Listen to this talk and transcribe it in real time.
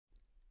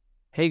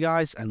Hey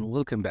guys, and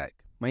welcome back.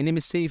 My name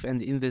is Saif,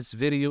 and in this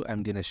video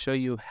I'm gonna show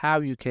you how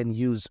you can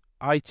use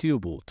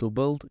Aitubo to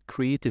build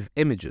creative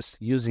images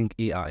using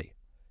AI.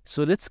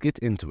 So let's get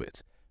into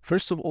it.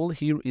 First of all,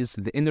 here is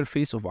the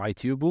interface of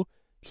Aitubo.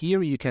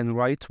 Here you can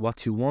write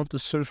what you want to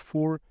search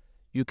for.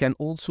 You can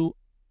also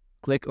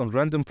click on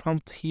random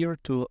prompt here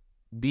to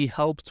be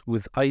helped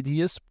with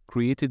ideas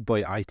created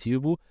by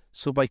Aitubo.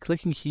 So by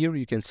clicking here,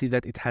 you can see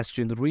that it has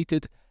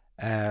generated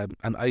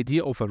an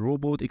idea of a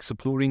robot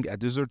exploring a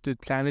deserted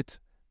planet,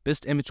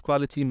 best image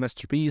quality,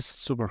 masterpiece,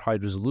 super high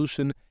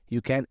resolution.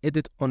 You can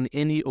edit on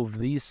any of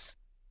these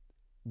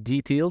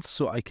details.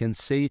 So I can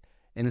say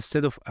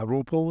instead of a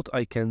robot,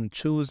 I can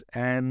choose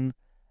an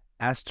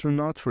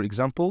astronaut, for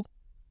example.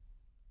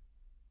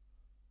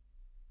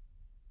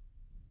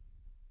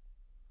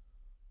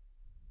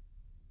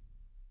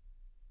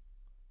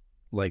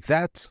 Like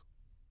that.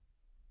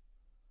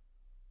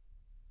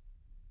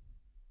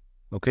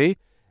 Okay.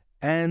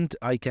 And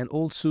I can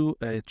also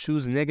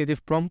choose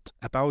negative prompt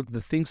about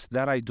the things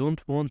that I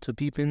don't want to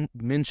be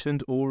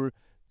mentioned or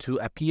to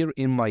appear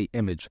in my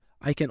image.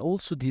 I can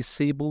also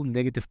disable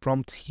negative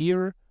prompt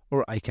here,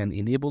 or I can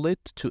enable it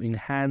to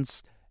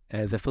enhance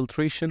the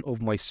filtration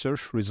of my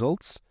search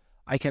results.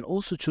 I can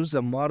also choose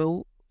a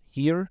model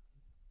here.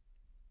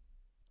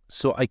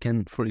 So I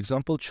can, for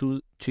example,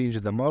 change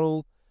the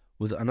model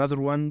with another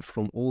one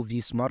from all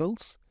these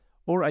models,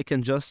 or I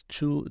can just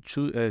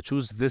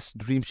choose this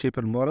Dream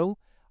Shaper model.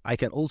 I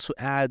can also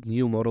add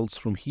new models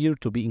from here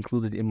to be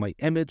included in my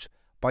image.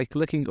 By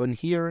clicking on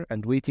here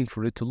and waiting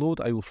for it to load,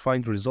 I will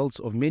find results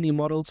of many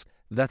models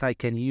that I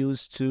can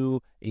use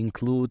to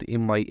include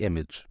in my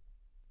image.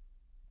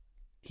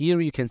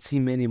 Here you can see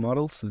many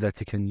models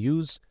that you can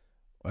use.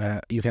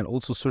 You can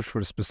also search for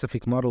a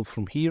specific model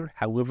from here.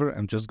 However,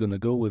 I'm just going to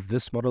go with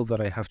this model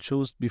that I have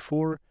chosen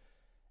before.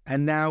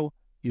 And now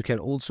you can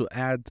also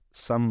add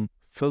some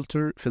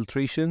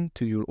filtration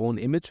to your own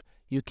image.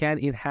 You can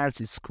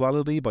enhance its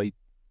quality by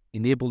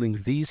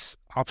enabling these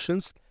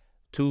options.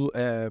 To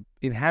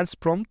enhance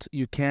prompt,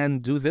 you can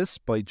do this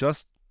by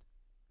just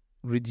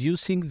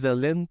reducing the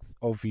length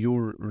of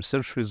your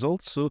research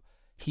results. So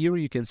here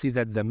you can see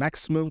that the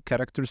maximum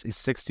characters is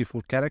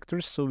 64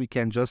 characters. So we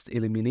can just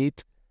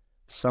eliminate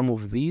some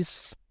of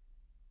these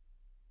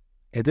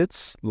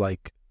edits,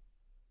 like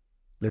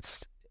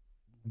let's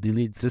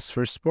delete this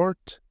first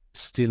part,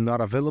 still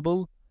not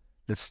available.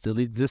 Let's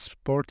delete this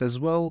part as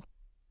well,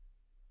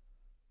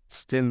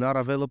 still not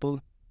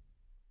available.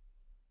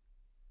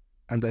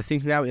 And I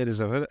think now it is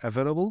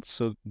available,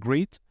 so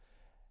great.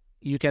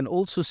 You can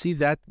also see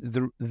that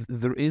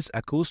there is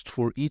a cost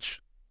for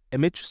each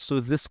image.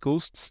 So this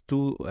costs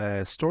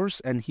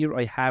 $2 and here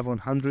I have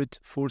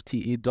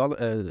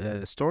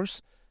 $148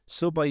 stars.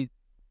 So by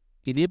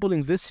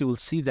enabling this, you will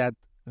see that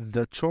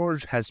the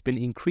charge has been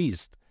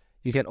increased.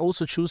 You can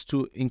also choose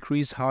to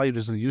increase high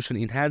resolution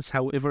enhance.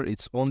 However,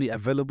 it's only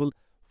available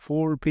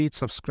for paid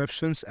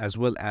subscriptions as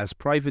well as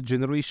private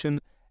generation.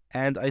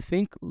 And I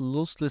think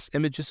lossless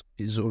images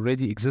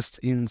already exists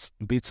in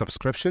paid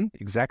subscription.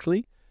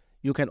 Exactly.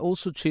 You can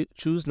also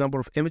choose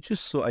number of images.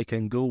 So I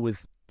can go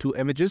with 2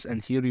 images,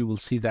 and here you will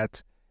see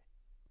that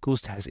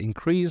cost has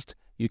increased.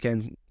 You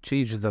can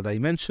change the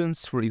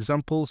dimensions, for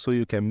example, so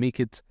you can make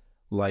it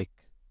like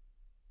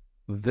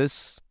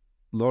this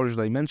large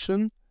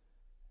dimension.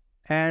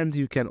 And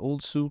you can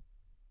also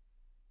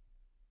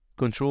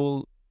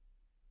control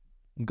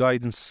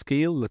guidance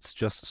scale. Let's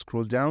just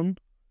scroll down.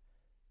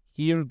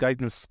 Here,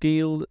 guidance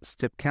scale,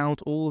 step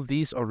count, all of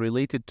these are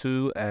related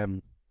to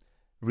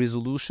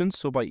resolution.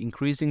 So by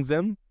increasing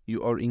them,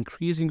 you are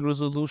increasing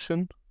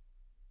resolution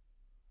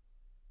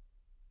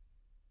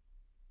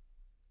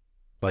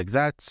like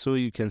that. So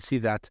you can see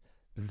that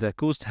the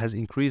cost has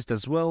increased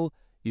as well.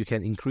 You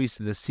can increase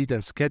the seed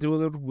and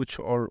scheduler, which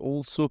are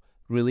also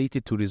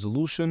related to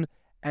resolution.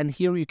 And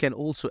here you can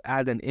also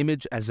add an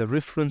image as a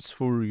reference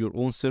for your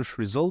own search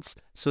results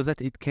so that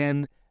it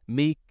can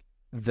make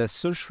the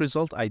search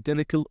result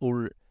identical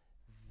or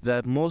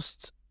the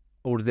most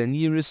or the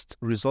nearest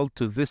result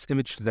to this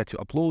image that you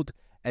upload.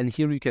 And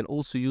here you can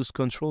also use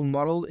control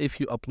model if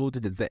you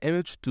uploaded the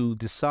image to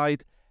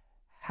decide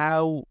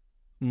how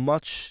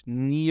much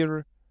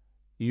near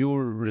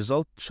your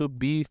result should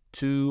be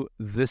to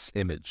this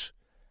image.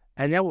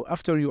 And now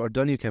after you are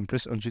done, you can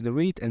press on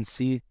generate and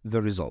see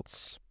the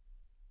results.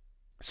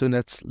 So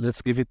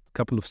let's give it a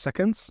couple of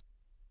seconds.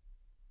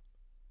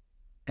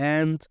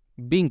 And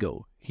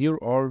bingo, here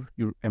are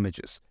your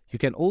images. You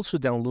can also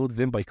download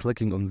them by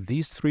clicking on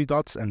these 3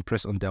 dots and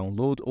press on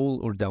download all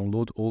or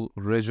download all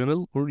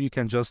original, or you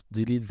can just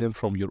delete them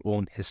from your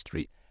own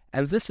history.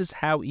 And this is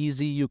how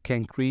easy you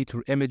can create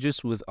your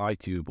images with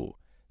Aitubo.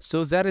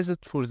 So that is it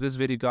for this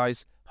video,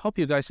 guys. Hope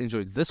you guys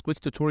enjoyed this quick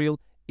tutorial.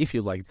 If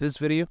you liked this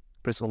video,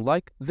 press on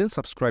like, then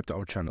subscribe to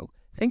our channel.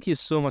 Thank you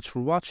so much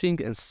for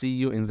watching and see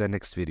you in the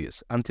next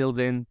videos. Until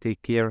then,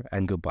 take care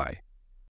and goodbye.